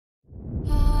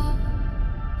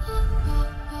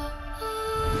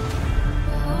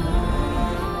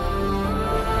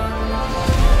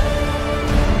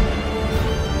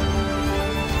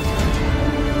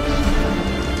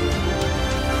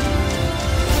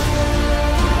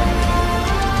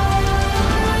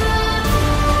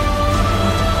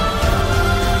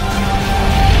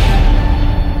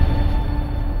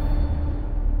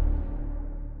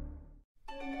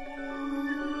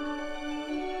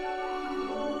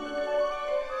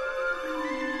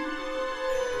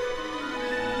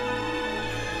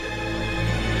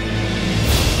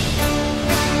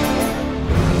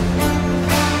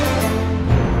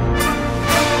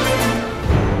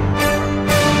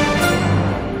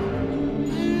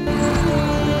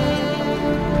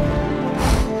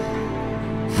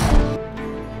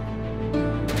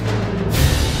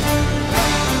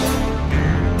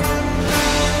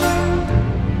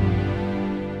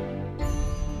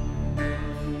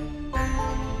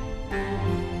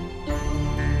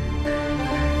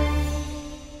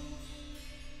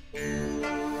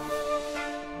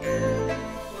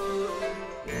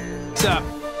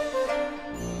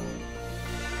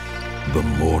the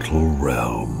mortal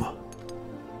realm.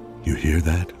 You hear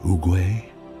that, Oogway?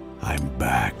 I'm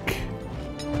back.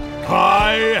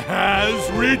 Kai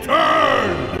has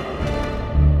returned!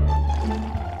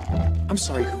 I'm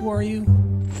sorry, who are you?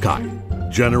 Kai.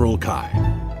 General Kai.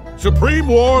 Supreme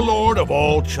Warlord of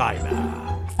all China.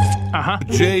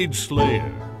 Jade Slayer.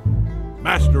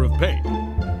 Master of Pain.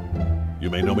 You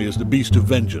may know me as the Beast of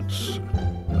Vengeance.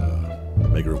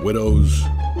 Maker of Widows.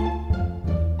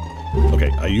 Okay,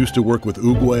 I used to work with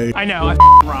Oogway. I know, I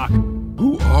rock.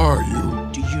 Who are you?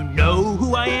 Do you know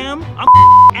who I am? I'm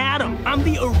Adam. I'm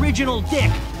the original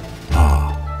Dick.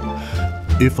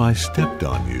 If I stepped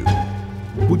on you,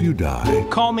 would you die?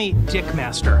 Call me Dick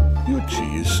Master. Your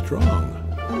chi is strong.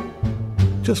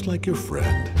 Just like your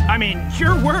friend. I mean,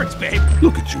 your words, babe.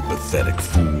 Look at you, pathetic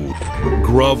fool.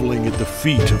 Groveling at the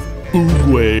feet of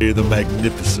Oogway the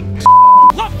Magnificent.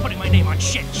 Love putting my name on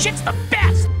shit. Shit's the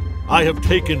best! I have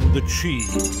taken the chi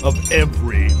of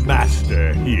every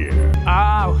master here.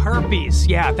 Oh, herpes.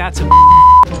 Yeah, that's a...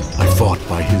 I fought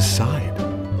by his side.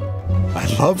 I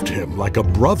loved him like a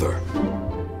brother.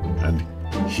 And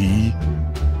he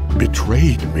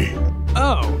betrayed me.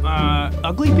 Oh,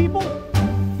 ugly people?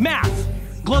 Math.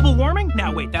 Global warming?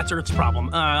 No, wait, that's Earth's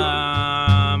problem.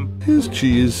 His chi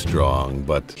is strong,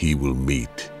 but he will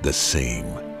meet the same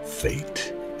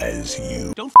fate as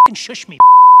you. Don't f***ing shush me.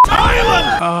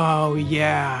 Island! Oh,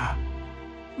 yeah.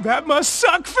 That must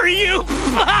suck for you!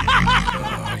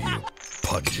 You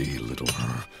pudgy little...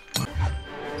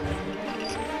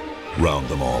 Round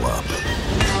them all up.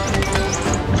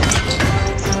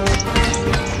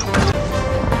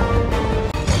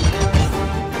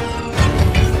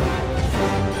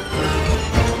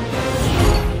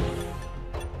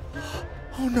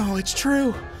 Oh no, it's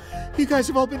true. You guys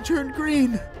have all been turned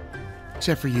green.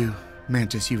 Except for you,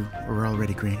 Mantis, you were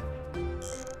already green.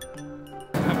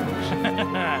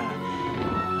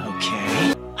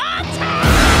 Okay.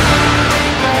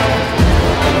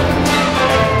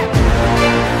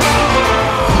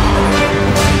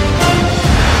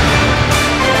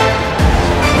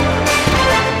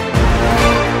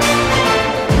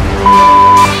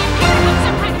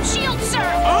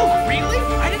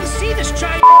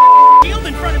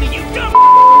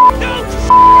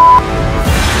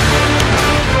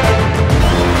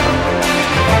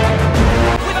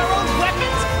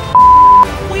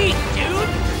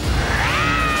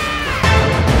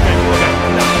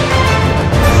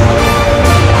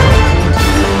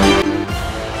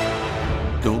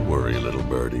 Don't worry, little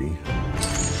birdie.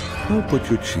 I'll put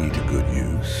your chi to good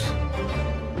use.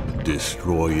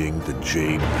 Destroying the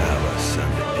Jade Palace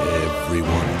and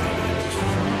everyone in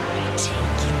it.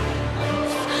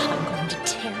 I'm going to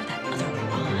tear that other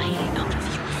eye out of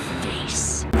your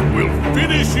face. We'll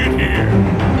finish it here!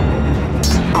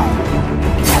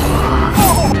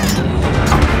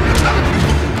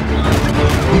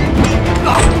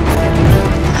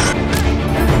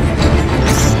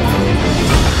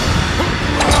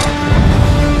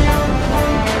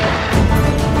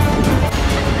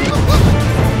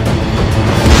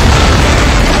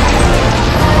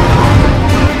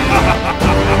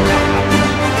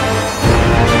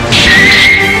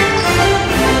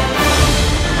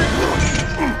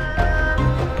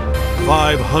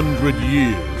 500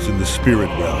 years in the spirit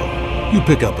realm. You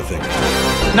pick up a thing.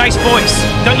 Nice voice.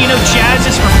 Don't you know jazz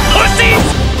is for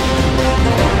pussies?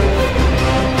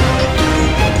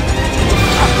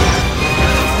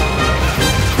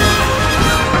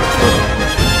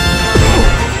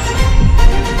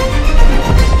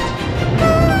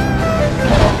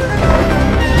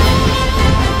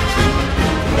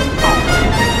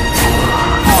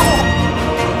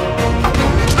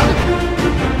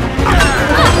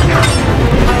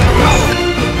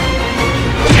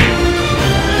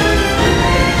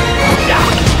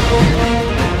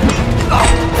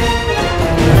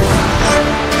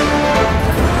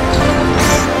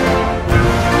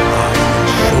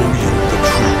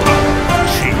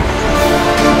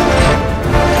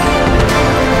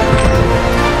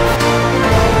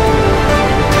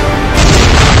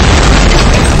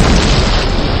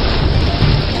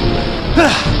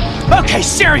 Okay,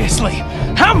 seriously,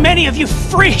 how many of you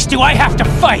freaks do I have to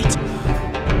fight? So,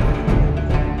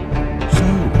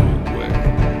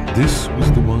 Oogway, this was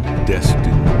the one destined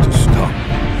to stop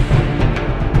me.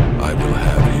 I will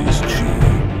have his chi.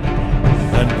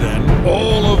 And then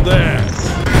all of theirs.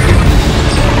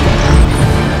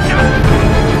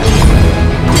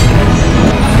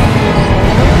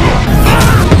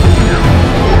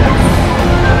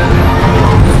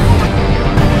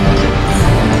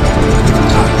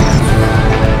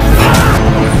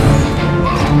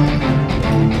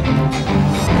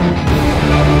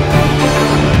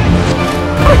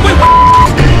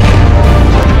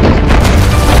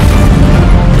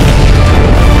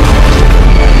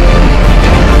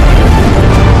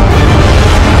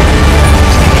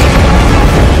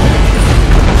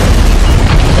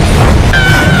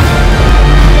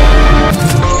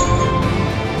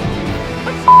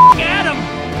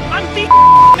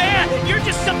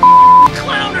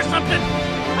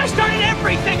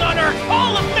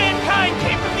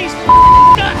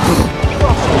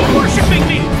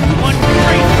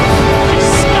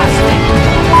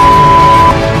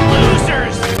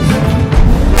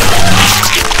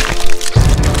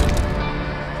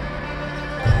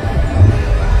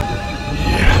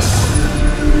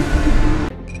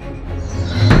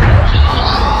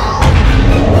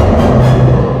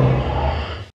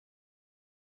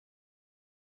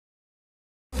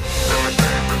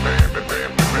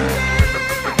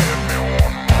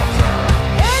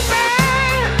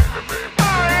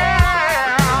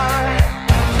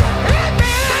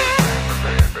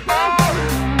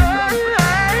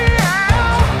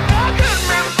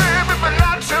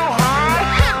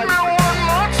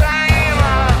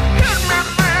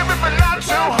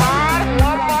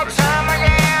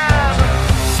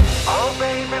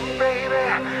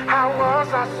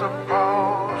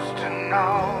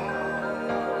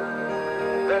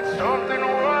 that something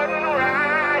wasn't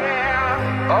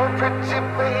right. Oh, pretty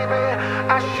baby,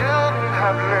 I shouldn't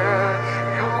have left